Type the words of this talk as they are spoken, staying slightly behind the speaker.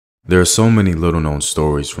There are so many little-known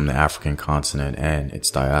stories from the African continent and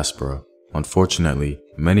its diaspora. Unfortunately,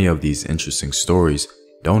 many of these interesting stories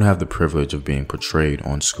don't have the privilege of being portrayed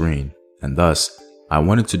on screen, and thus, I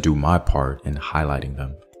wanted to do my part in highlighting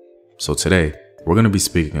them. So today, we're going to be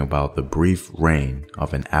speaking about the brief reign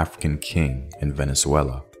of an African king in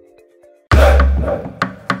Venezuela.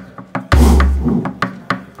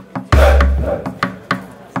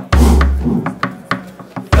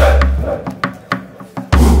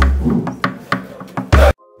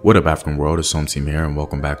 What up, African world? It's Home Team here, and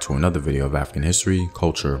welcome back to another video of African history,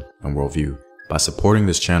 culture, and worldview. By supporting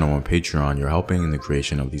this channel on Patreon, you're helping in the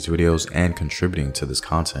creation of these videos and contributing to this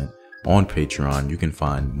content. On Patreon, you can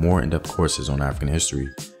find more in-depth courses on African history.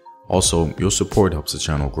 Also, your support helps the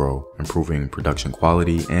channel grow, improving production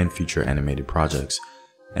quality and future animated projects.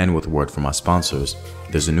 And with a word from my sponsors,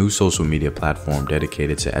 there's a new social media platform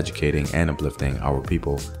dedicated to educating and uplifting our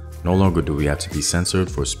people. No longer do we have to be censored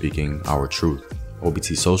for speaking our truth.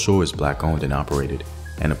 OBT Social is Black owned and operated,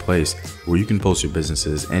 and a place where you can post your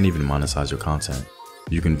businesses and even monetize your content.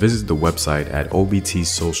 You can visit the website at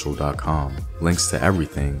obtsocial.com, links to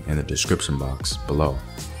everything in the description box below.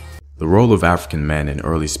 The role of African men in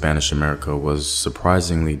early Spanish America was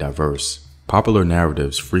surprisingly diverse. Popular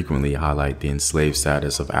narratives frequently highlight the enslaved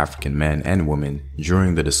status of African men and women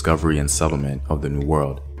during the discovery and settlement of the New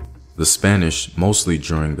World. The Spanish, mostly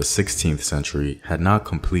during the 16th century, had not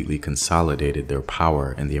completely consolidated their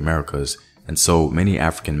power in the Americas, and so many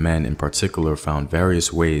African men in particular found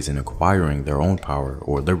various ways in acquiring their own power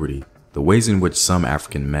or liberty. The ways in which some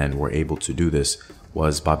African men were able to do this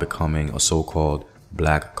was by becoming a so-called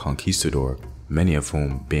black conquistador, many of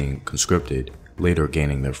whom being conscripted, later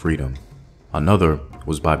gaining their freedom. Another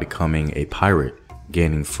was by becoming a pirate,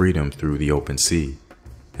 gaining freedom through the open sea.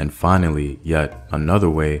 And finally, yet another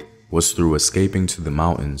way was through escaping to the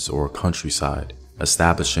mountains or countryside,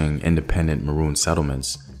 establishing independent maroon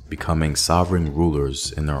settlements, becoming sovereign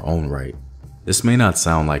rulers in their own right. This may not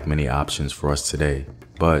sound like many options for us today,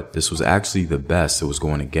 but this was actually the best it was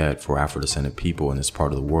going to get for Afro-descendant people in this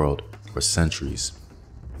part of the world for centuries.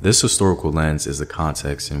 This historical lens is the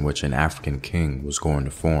context in which an African king was going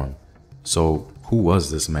to form. So who was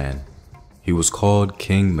this man? He was called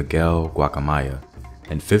King Miguel Guacamaya.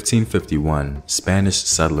 In 1551, Spanish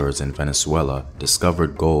settlers in Venezuela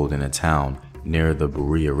discovered gold in a town near the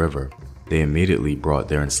Buria River. They immediately brought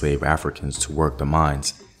their enslaved Africans to work the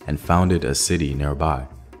mines and founded a city nearby.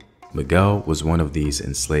 Miguel was one of these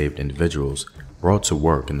enslaved individuals brought to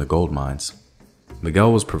work in the gold mines.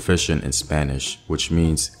 Miguel was proficient in Spanish, which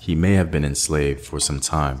means he may have been enslaved for some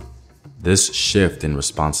time. This shift in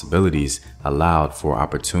responsibilities allowed for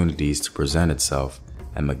opportunities to present itself,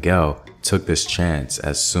 and Miguel took this chance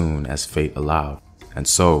as soon as fate allowed. And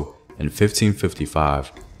so, in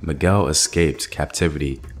 1555, Miguel escaped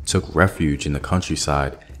captivity, took refuge in the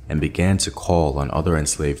countryside, and began to call on other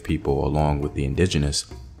enslaved people along with the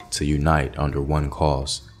indigenous to unite under one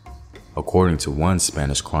cause. According to one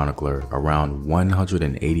Spanish chronicler, around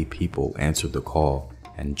 180 people answered the call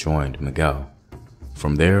and joined Miguel.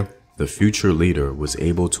 From there, the future leader was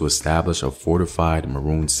able to establish a fortified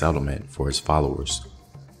maroon settlement for his followers.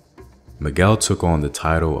 Miguel took on the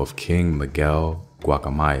title of King Miguel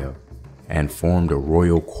Guacamaya and formed a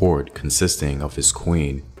royal court consisting of his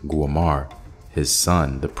queen, Guamar, his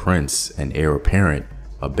son, the prince and heir apparent,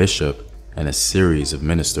 a bishop, and a series of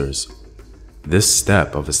ministers. This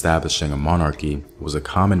step of establishing a monarchy was a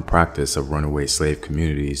common practice of runaway slave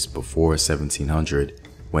communities before 1700,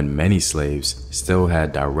 when many slaves still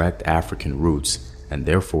had direct African roots and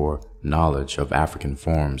therefore knowledge of African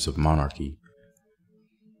forms of monarchy.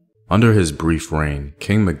 Under his brief reign,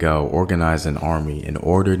 King Miguel organized an army and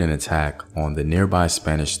ordered an attack on the nearby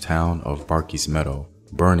Spanish town of Barquisimeto,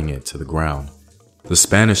 burning it to the ground. The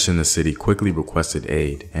Spanish in the city quickly requested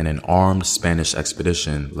aid, and an armed Spanish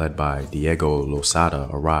expedition led by Diego Losada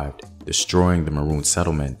arrived, destroying the maroon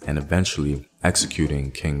settlement and eventually executing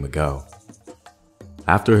King Miguel.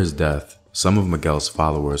 After his death, some of Miguel's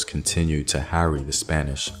followers continued to harry the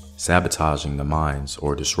Spanish, sabotaging the mines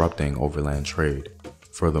or disrupting overland trade.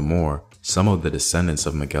 Furthermore, some of the descendants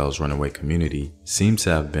of Miguel's runaway community seem to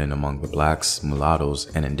have been among the blacks,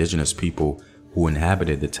 mulattoes, and indigenous people who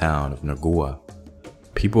inhabited the town of Nagua.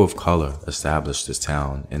 People of color established this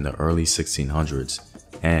town in the early 1600s,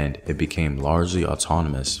 and it became largely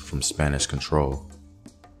autonomous from Spanish control.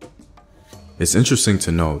 It's interesting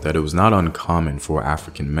to note that it was not uncommon for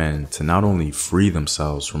African men to not only free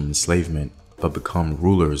themselves from enslavement, but become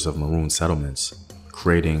rulers of maroon settlements,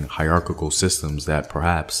 creating hierarchical systems that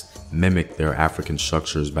perhaps mimic their African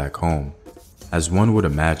structures back home. As one would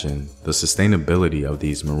imagine, the sustainability of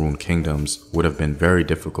these maroon kingdoms would have been very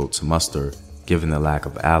difficult to muster given the lack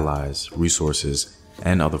of allies, resources,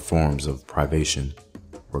 and other forms of privation.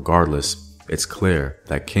 Regardless, it's clear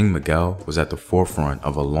that King Miguel was at the forefront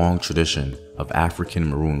of a long tradition of African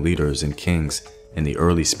maroon leaders and kings in the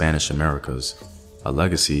early Spanish Americas, a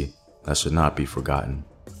legacy that should not be forgotten.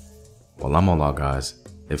 Well, I'm all out, guys.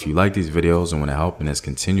 If you like these videos and want to help in its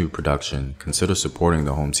continued production, consider supporting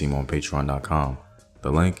the home team on patreon.com.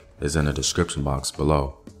 The link is in the description box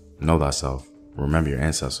below. Know thyself. Remember your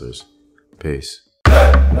ancestors. Peace.